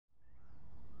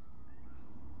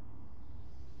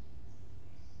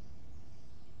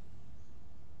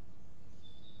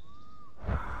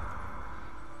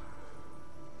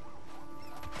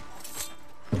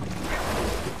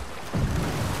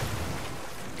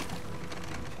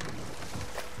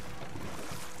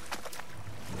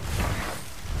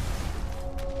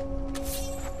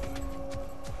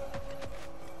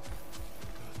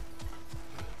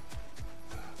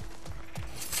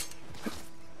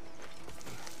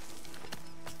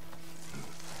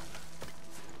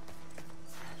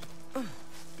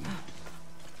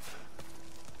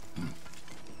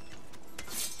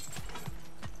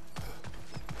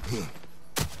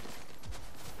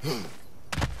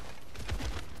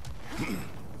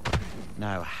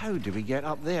Now, how do we get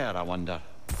up there, I wonder?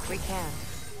 We can.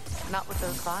 Not with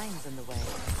those vines in the way.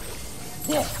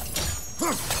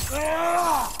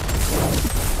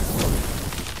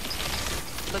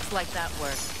 Looks like that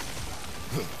worked.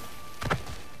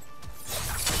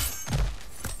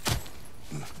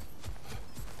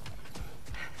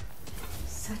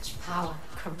 Such power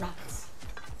corrupts.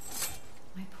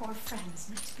 My poor friends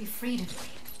need to be freed of me.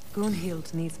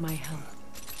 Gunhild needs my help.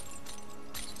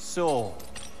 So,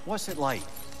 what's it like,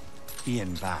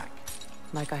 being back?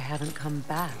 Like I haven't come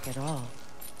back at all.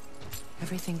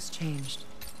 Everything's changed.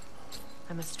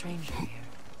 I'm a stranger here.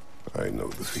 I know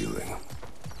the feeling.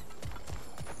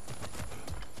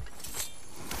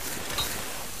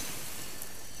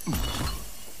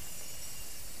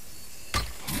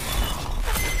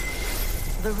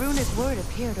 The runic word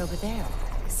appeared over there.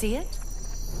 See it?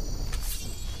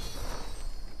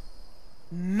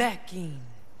 Mekin.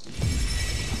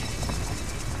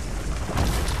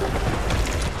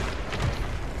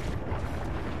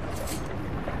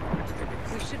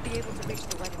 We should be able to reach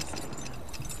the wedding site now.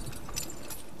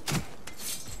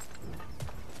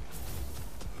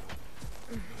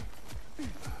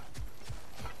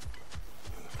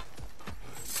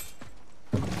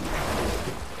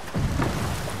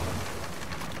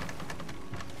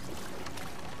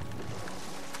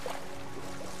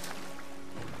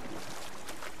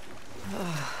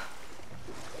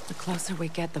 The closer we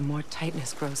get, the more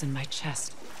tightness grows in my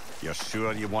chest. You're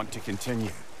sure you want to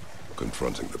continue?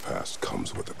 Confronting the past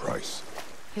comes with a price.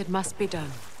 It must be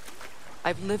done.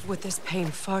 I've lived with this pain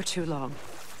far too long.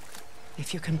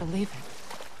 If you can believe it.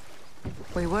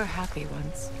 We were happy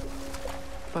once.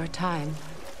 For a time,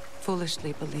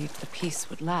 foolishly believed the peace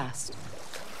would last.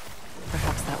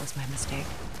 Perhaps that was my mistake.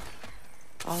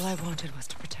 All I wanted was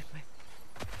to protect my...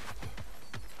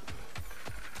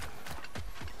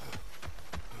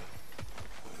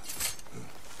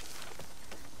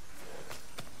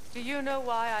 Do you know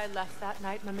why I left that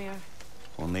night, Mimir?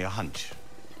 Only a hunch.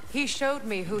 He showed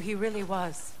me who he really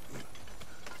was.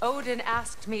 Odin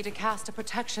asked me to cast a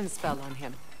protection spell on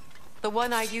him. The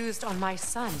one I used on my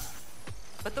son.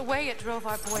 But the way it drove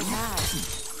our boy mad.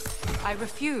 I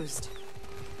refused.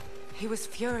 He was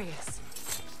furious.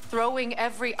 Throwing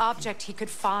every object he could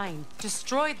find.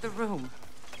 Destroyed the room.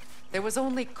 There was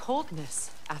only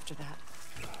coldness after that.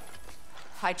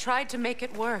 I tried to make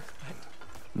it work, but...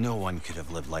 No one could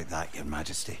have lived like that, Your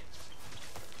Majesty.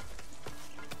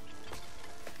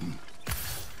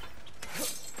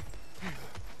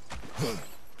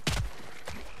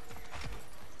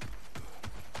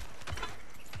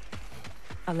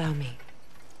 Allow me.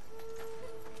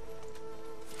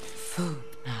 Food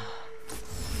now.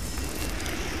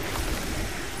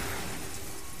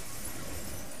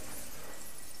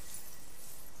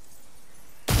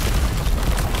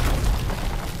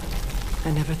 I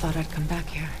never thought I'd come back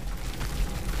here.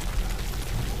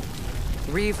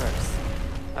 Reavers,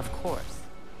 of course.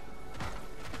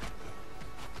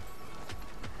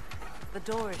 The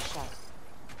door is shut.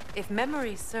 If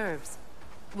memory serves,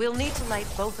 we'll need to light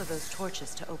both of those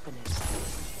torches to open it.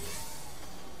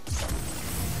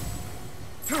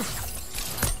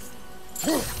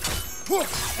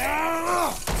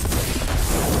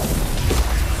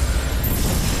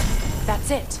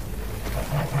 That's it.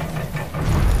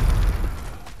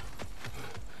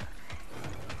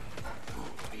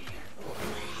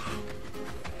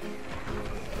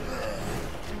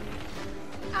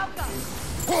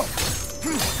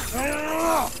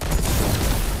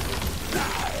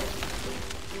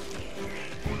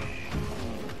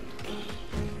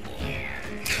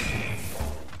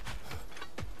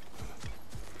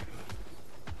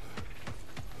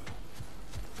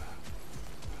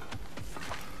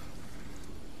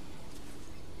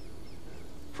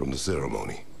 From the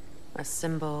ceremony. A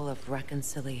symbol of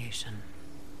reconciliation.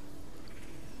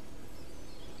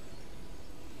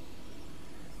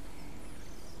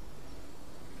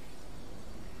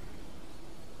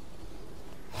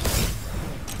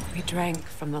 We drank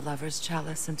from the lover's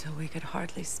chalice until we could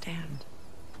hardly stand.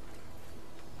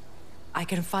 I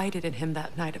confided in him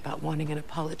that night about wanting an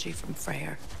apology from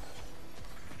Freya.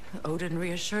 Odin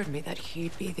reassured me that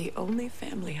he'd be the only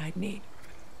family I'd need.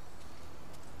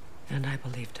 And I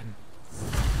believed him.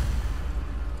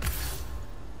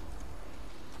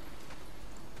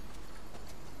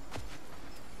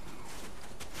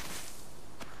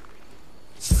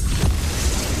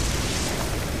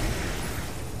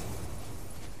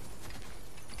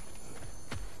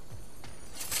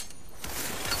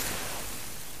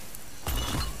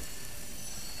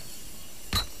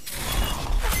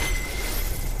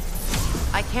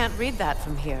 I can't read that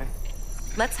from here.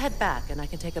 Let's head back and I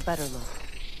can take a better look.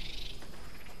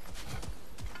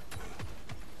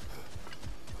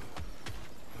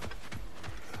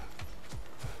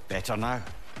 Better now?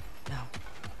 No.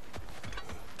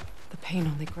 The pain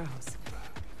only grows.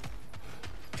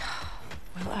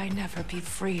 Will I never be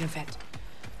free of it?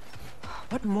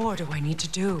 What more do I need to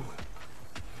do?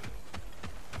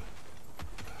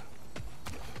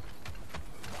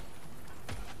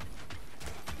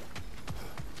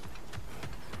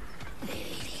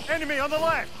 Enemy on the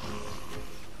left!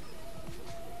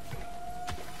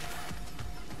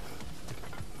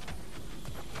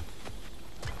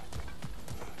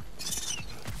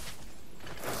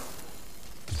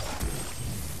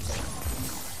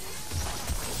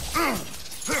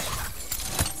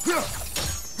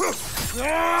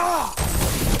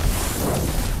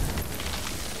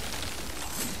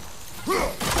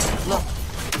 Look,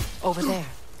 over there.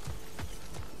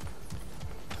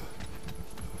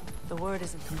 The word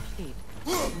isn't complete.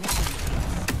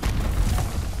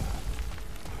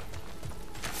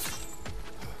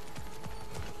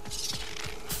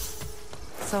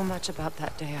 So much about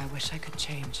that day I wish I could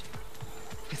change.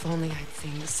 If only I'd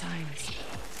seen the signs.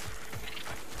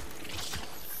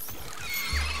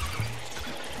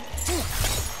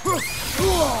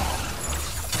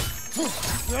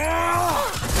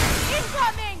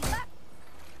 Incoming!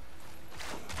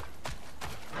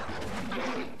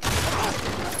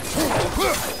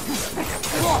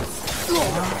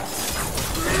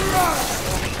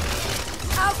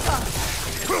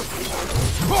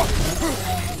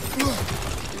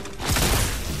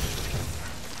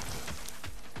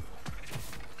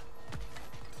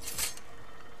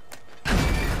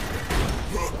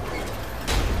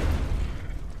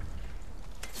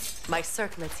 My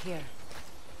circlet's here.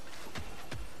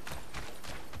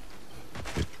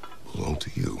 It belonged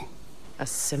to you. A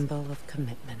symbol of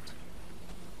commitment.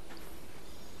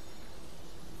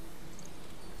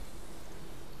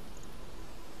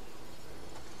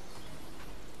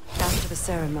 After the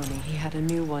ceremony, he had a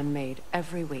new one made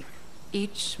every week,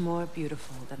 each more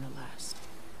beautiful than the last.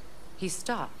 He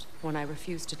stopped when I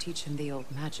refused to teach him the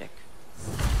old magic.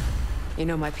 You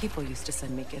know, my people used to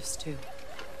send me gifts too,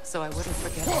 so I wouldn't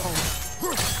forget home.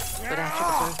 But after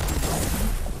the birth of my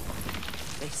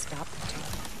son, they stopped too.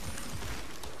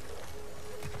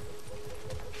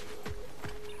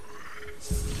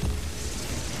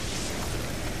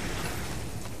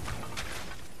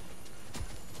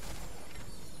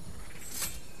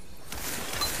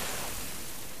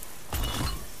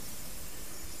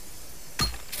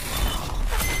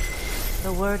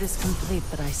 The word is complete,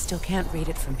 but I still can't read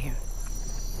it from here.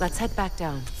 Let's head back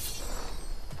down.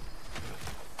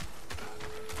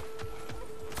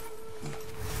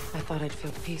 I thought I'd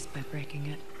feel peace by breaking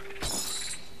it.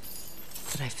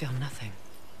 But I feel nothing.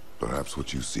 Perhaps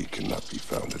what you seek cannot be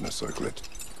found in a circlet.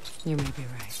 You may be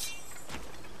right.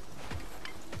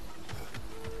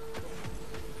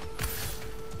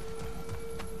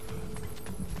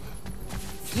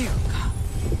 Phew.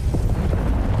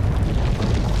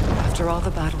 After all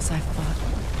the battles I've fought,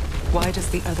 why does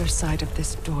the other side of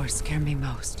this door scare me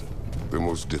most? The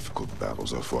most difficult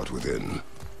battles are fought within,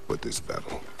 but this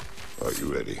battle. Are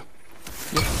you ready?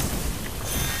 Yes.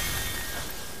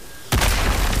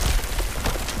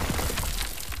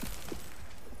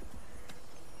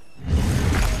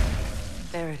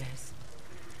 There it is.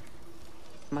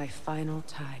 My final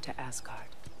tie to Asgard.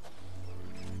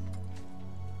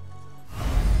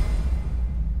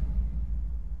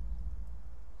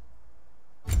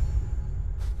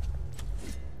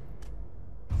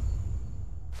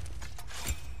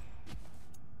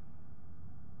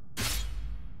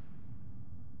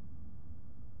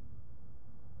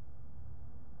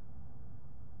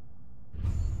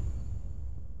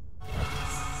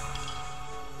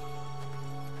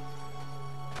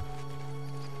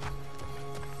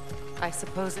 I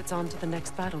suppose it's on to the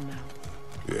next battle now.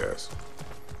 Yes.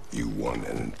 You won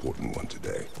an important one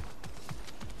today.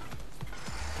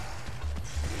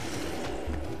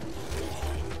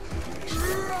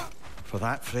 For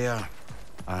that, Freya,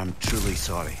 I'm truly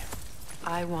sorry.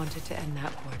 I wanted to end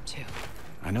that war too.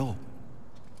 I know.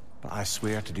 But I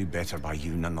swear to do better by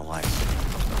you nonetheless.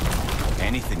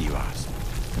 Anything you ask,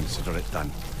 consider it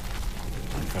done.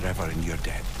 I'm forever in your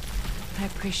debt. I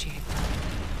appreciate that.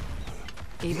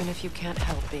 Even if you can't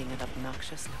help being an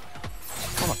obnoxious note.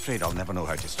 I'm afraid I'll never know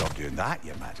how to stop doing that,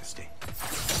 Your Majesty.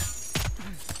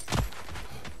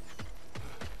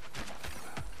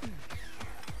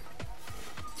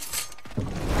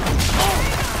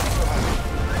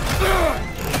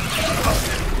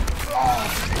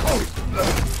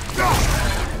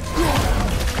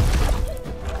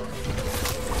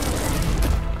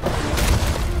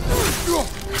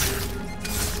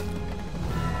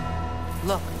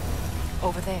 Look,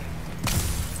 over there.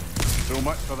 So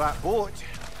much for that boat.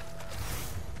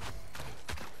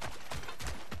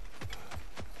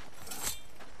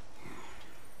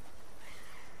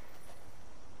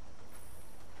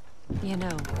 You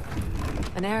know,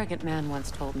 an arrogant man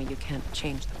once told me you can't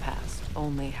change the past,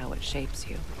 only how it shapes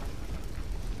you.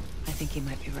 I think he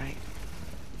might be right.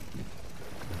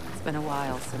 It's been a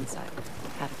while since I've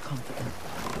had a confidant.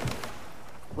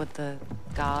 Would the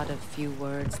god of few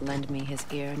words lend me his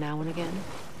ear now and again?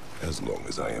 As long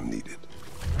as I am needed.